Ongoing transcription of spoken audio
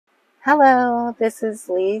Hello, this is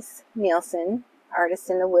Lis Nielsen, artist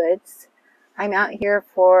in the woods. I'm out here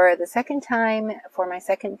for the second time for my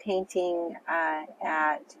second painting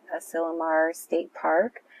at Asilomar State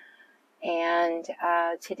Park. And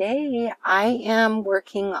today I am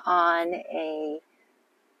working on a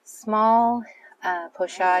small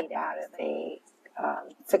pochade out of a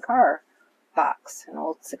cigar box, an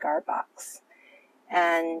old cigar box.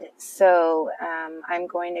 And so I'm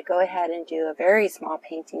going to go ahead and do a very small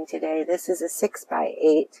painting today. This is a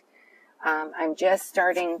 6x8. I'm just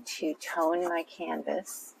starting to tone my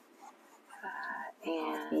canvas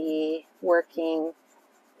and be looking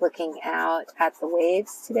out at the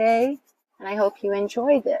waves today. And I hope you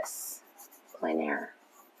enjoy this plein air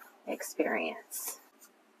experience.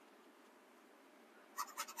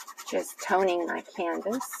 Just toning my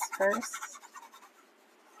canvas first.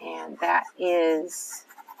 And that is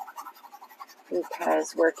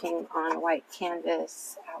because working on white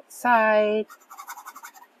canvas outside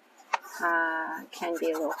can be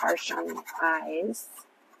a little harsh on the eyes.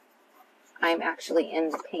 I'm actually in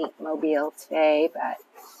the paint mobile today, but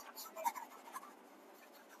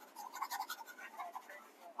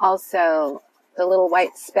also the little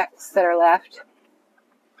white specks that are left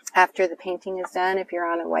after the painting is done, if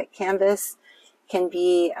you're on a white canvas, can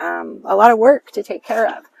be a lot of work to take care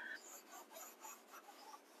of.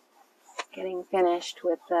 Getting finished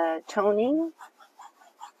with the toning,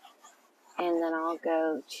 and then I'll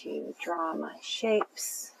go to draw my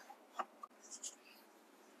shapes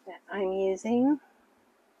that I'm using.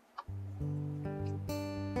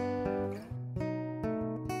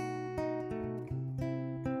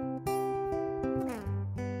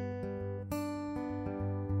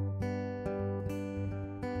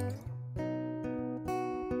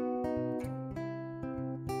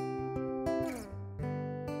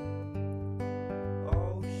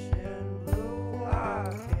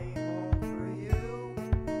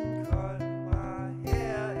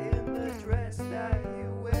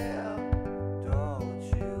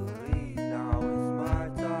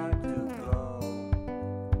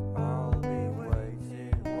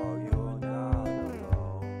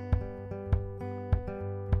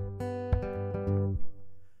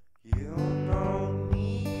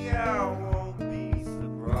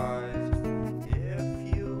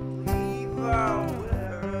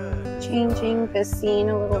 Changing the scene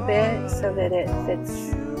a little bit so that it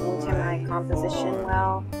fits into my composition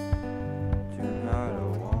well.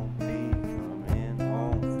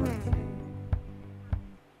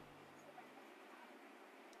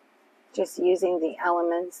 Just using the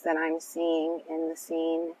elements that I'm seeing in the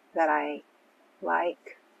scene that I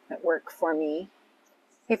like, that work for me.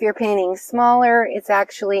 If you're painting smaller, it's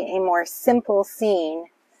actually a more simple scene,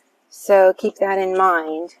 so keep that in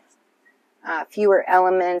mind. Fewer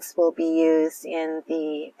elements will be used in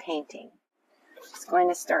the painting. Just going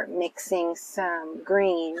to start mixing some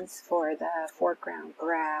greens for the foreground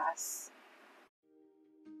grass.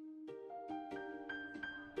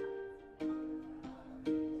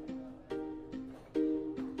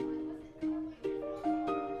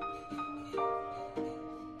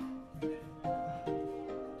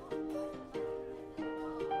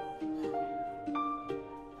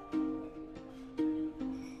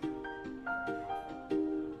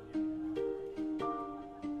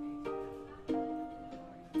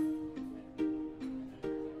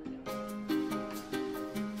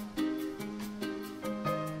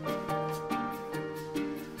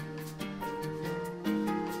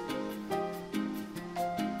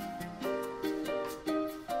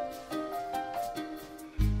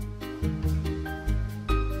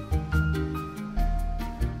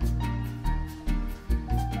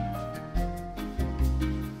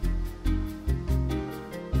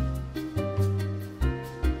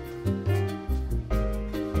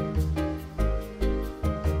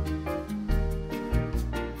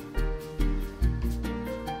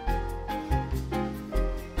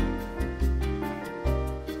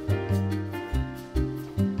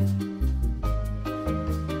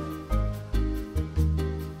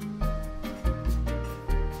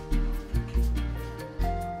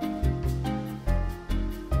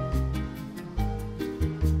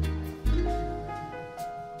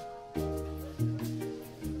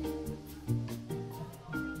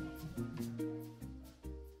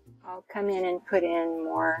 I'll come in and put in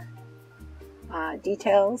more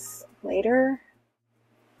details later.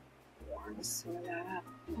 Warm some of that up.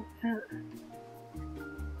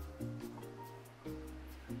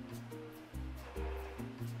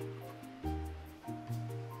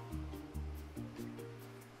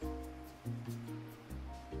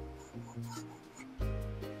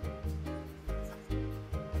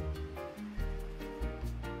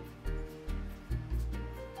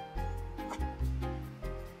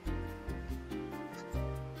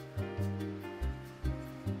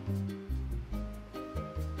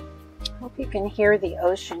 Hope you can hear the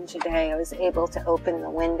ocean today. I was able to open the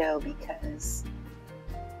window because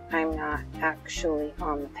I'm not actually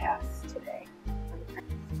on the path today.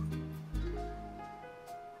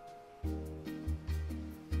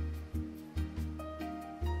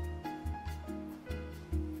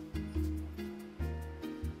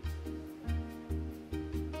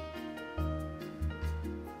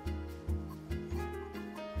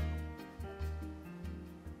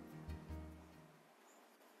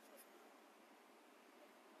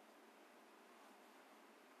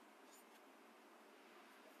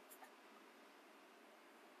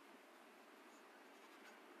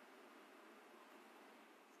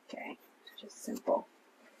 Okay, just simple.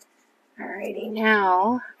 Alrighty,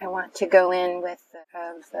 now I want to go in with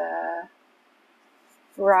the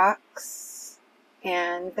rocks,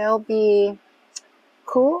 and they'll be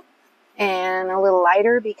cool and a little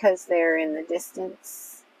lighter because they're in the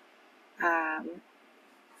distance.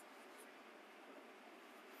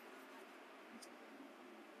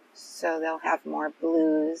 So they'll have more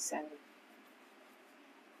blues and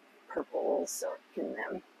purples in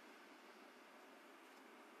them.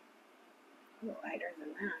 A little lighter than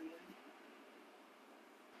that.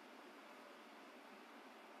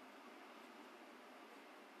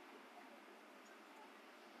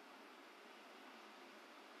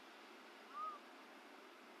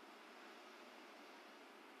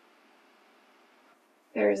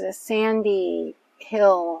 There's a sandy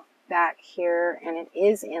hill back here, and it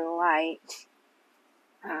is in light.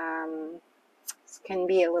 This can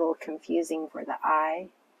be a little confusing for the eye.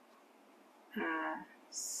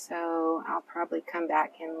 So I'll probably come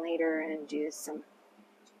back in later and do some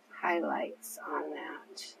highlights on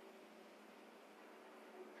that.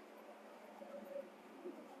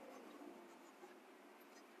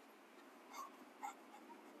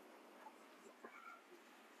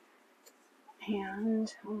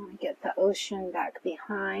 And I want to get the ocean back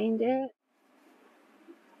behind it.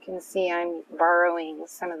 You can see I'm borrowing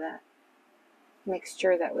some of the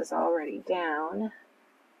mixture that was already down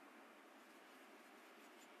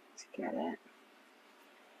to get it.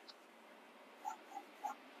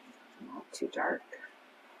 A little too dark.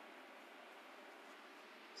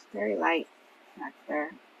 It's very light back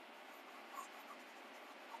there.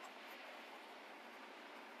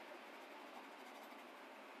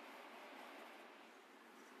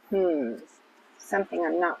 Something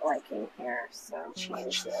I'm not liking here, so I'll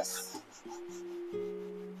change this.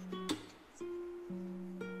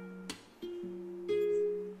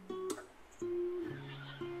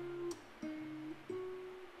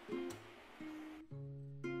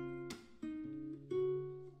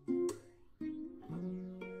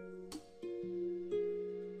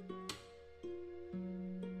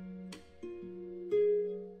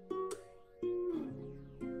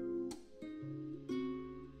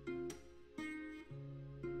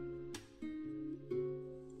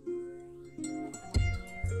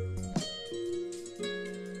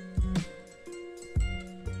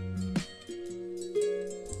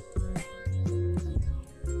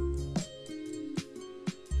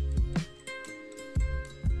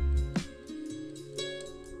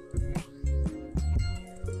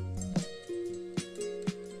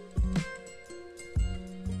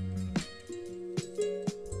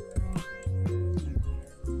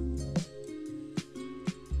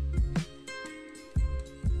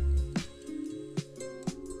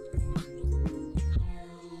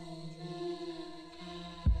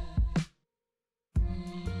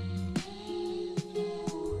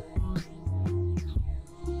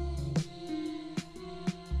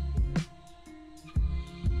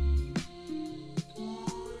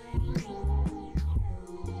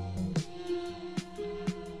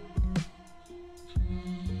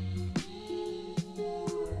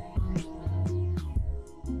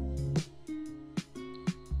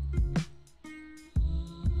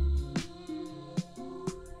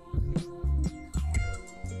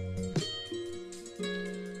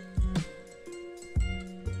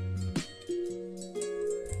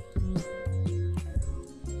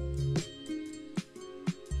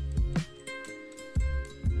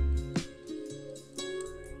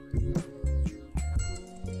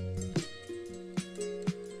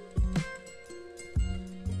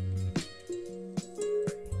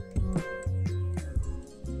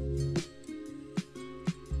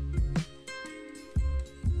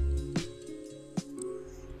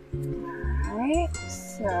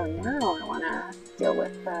 So now I want to deal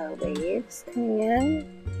with the waves coming in.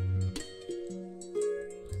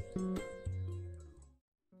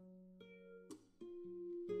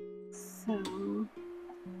 So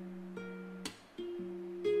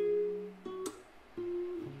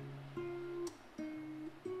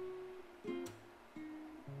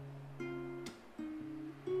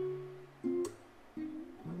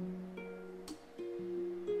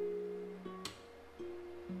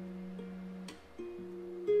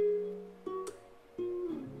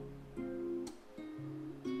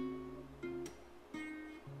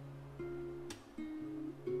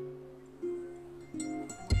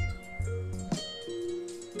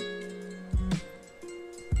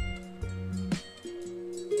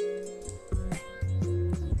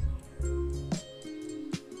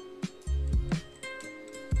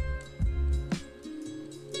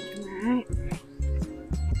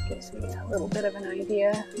little bit of an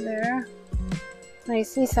idea there. And I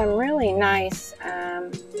see some really nice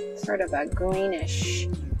sort of a greenish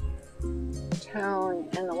tone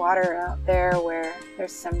in the water out there where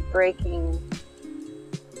there's some breaking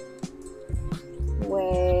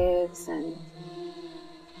waves and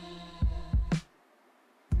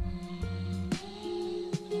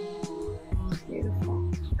beautiful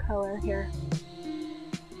color here.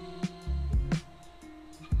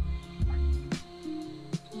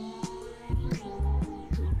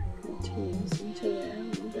 Continues into there a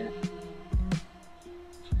little bit.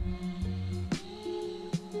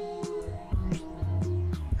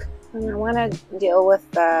 And I want to deal with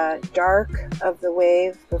the dark of the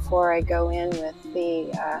wave before I go in with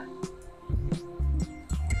the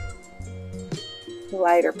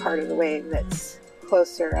lighter part of the wave that's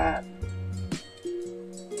closer up.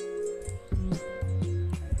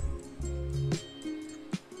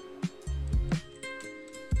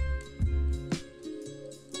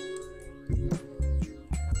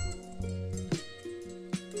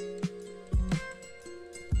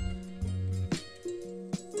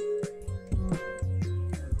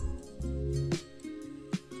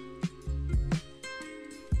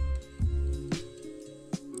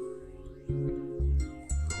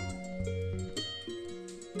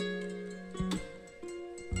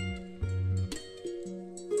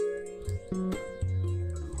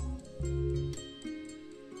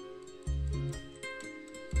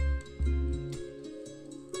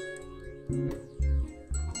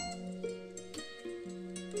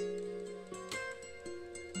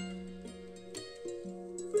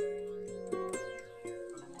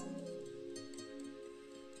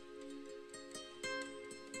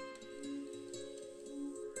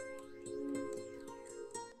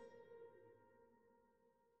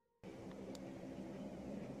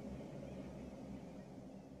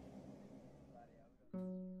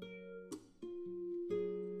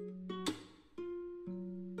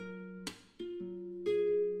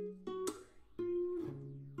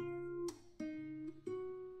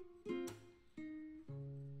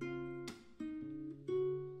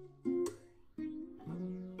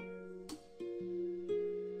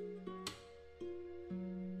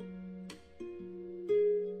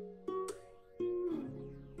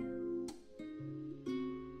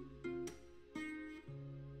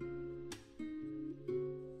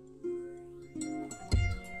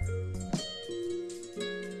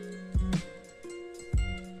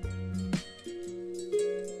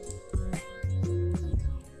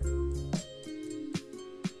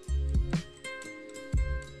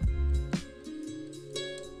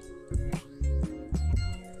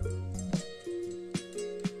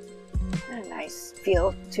 Nice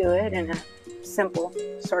feel to it in a simple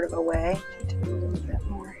sort of a way. Do a little bit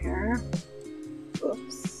more here.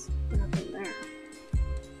 Oops, nothing there.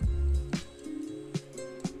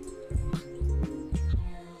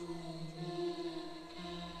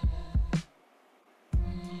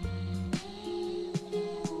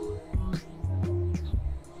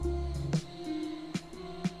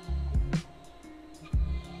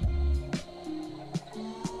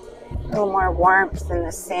 A little more warmth in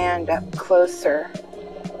the sand up closer.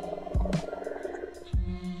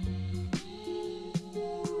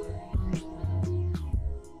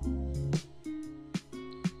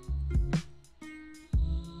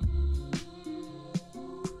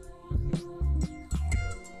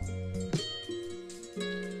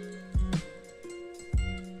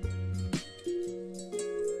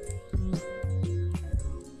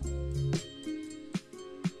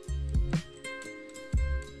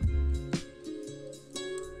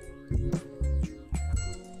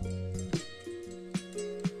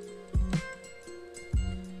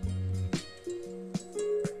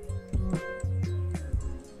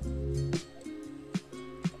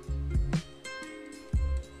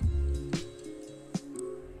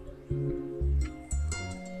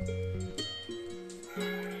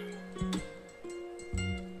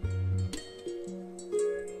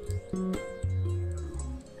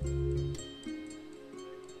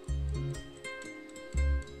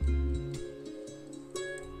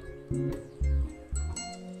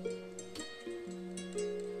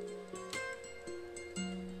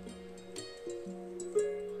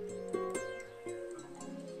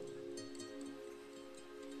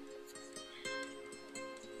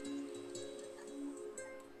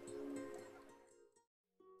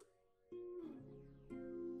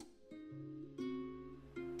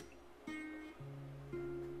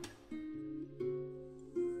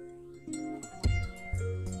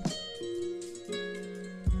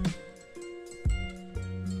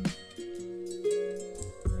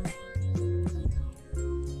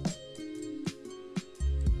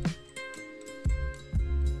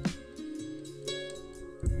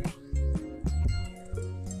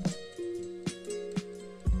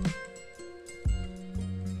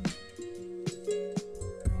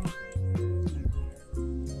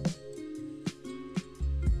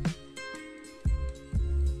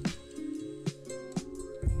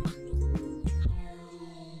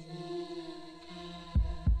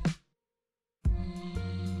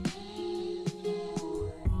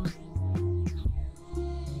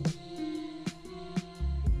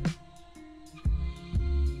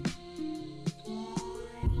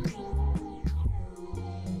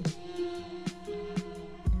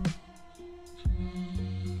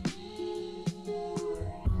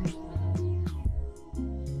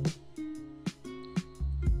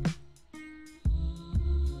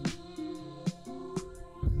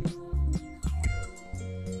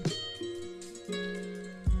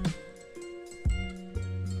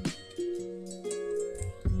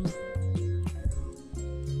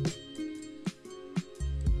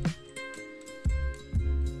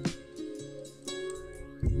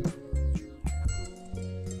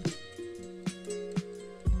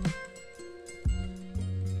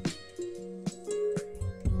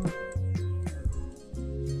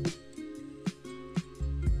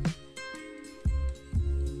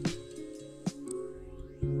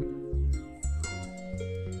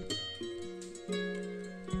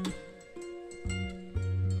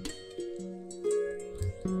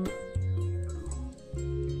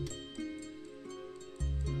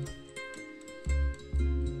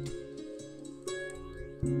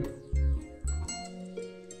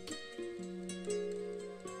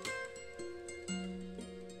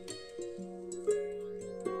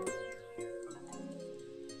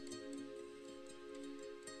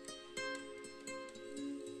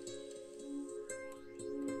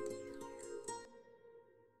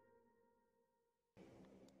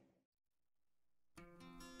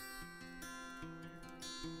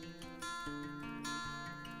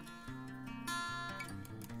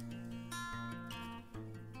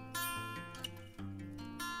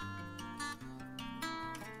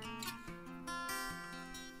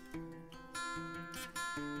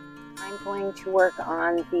 I'm going to work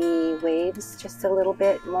on the waves just a little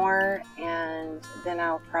bit more, and then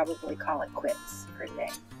I'll probably call it quits for today.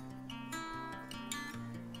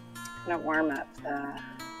 I'm going to warm up the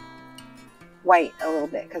white a little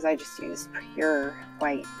bit because I just used pure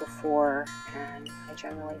white before, and I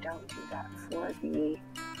generally don't do that for the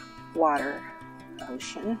water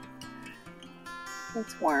ocean.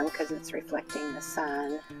 It's warm because it's reflecting the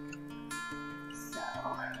sun. So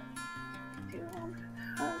do a little bit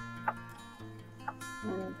of that.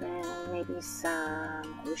 And then maybe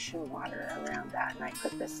some ocean water around that. And I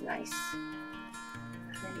put this nice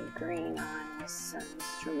pretty green on with some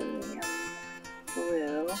cerulean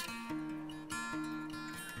blue.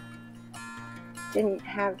 Didn't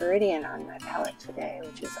have Viridian on my palette today,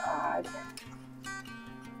 which is odd.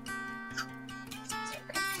 It's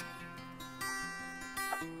okay.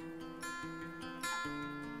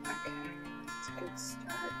 Okay, that's a good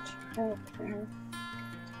start right there.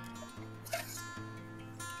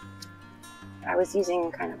 I was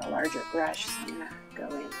using kind of a larger brush, so I'm going to go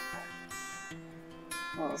in with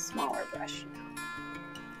a little smaller brush now.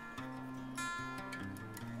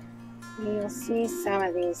 You'll see some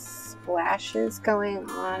of these splashes going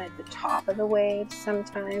on at the top of the wave.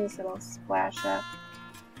 Sometimes it'll splash up.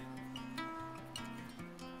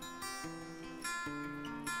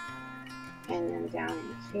 And then down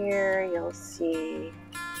in here you'll see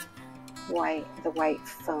the white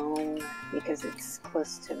foam because it's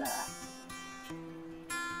close to the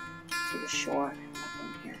shore up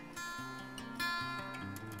in here.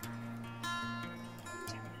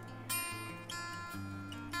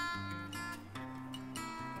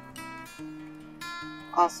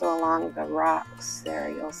 Also along the rocks there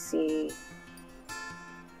you'll see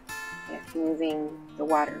it moving, the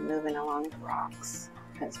water moving along the rocks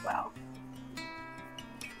as well.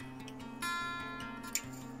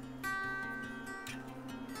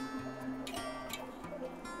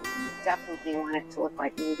 Definitely want it to look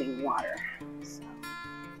like moving water. So.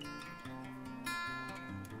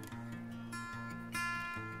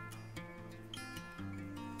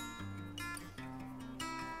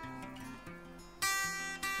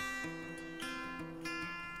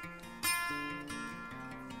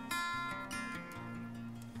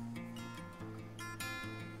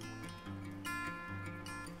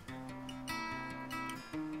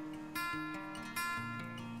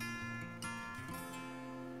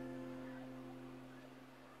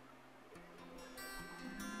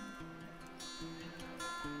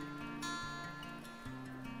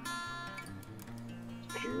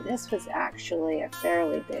 And this was actually a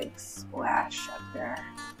fairly big splash up there.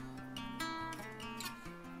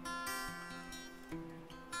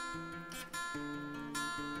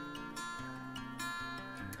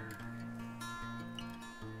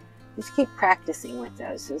 Just keep practicing with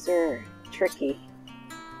those. Those are tricky,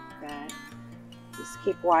 but just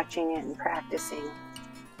keep watching it and practicing.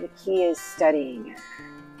 The key is studying it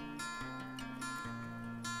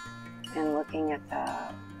and looking at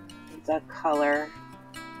the colors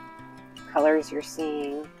you're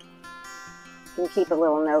seeing. You can keep a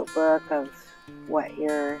little notebook of what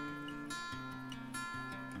you're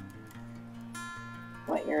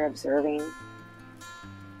observing.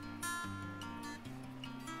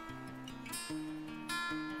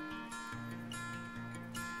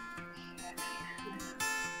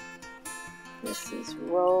 This is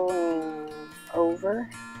rolling over.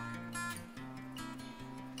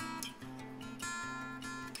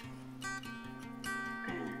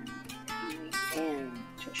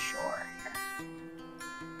 Into shore here.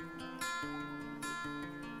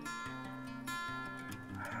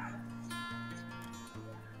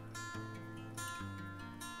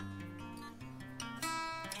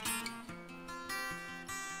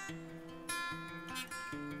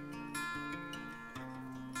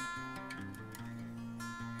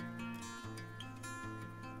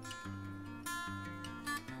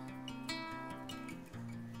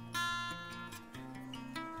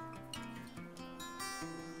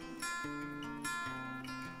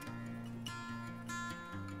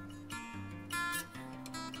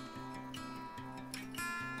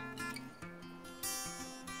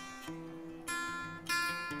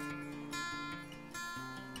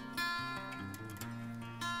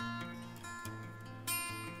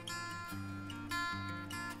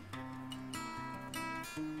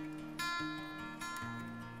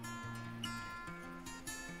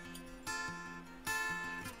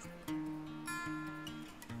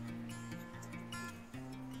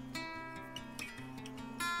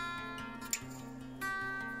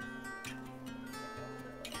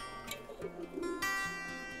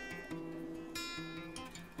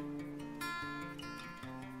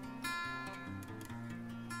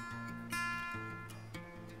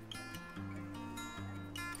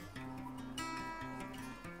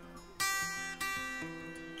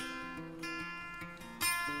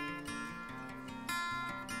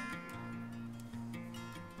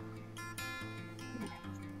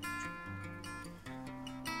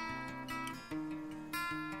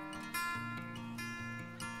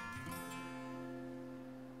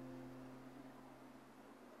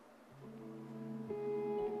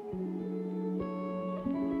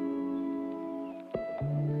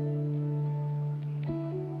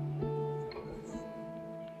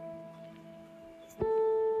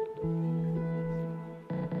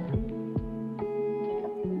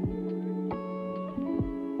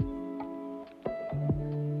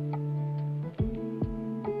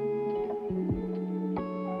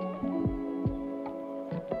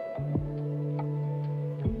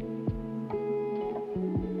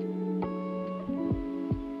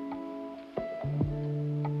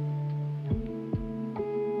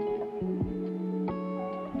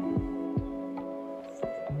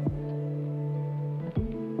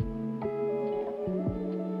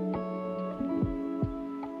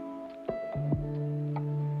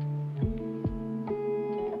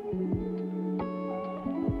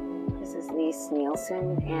 is Lis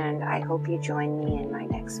Nielsen, and I hope you join me in my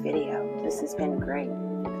next video. This has been great.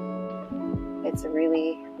 It's a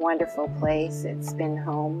really wonderful place. It's been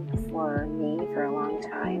home for me for a long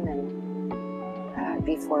time, and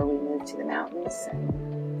before we moved to the mountains.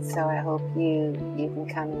 And so I hope you can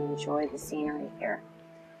come and enjoy the scenery here.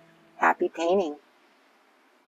 Happy painting!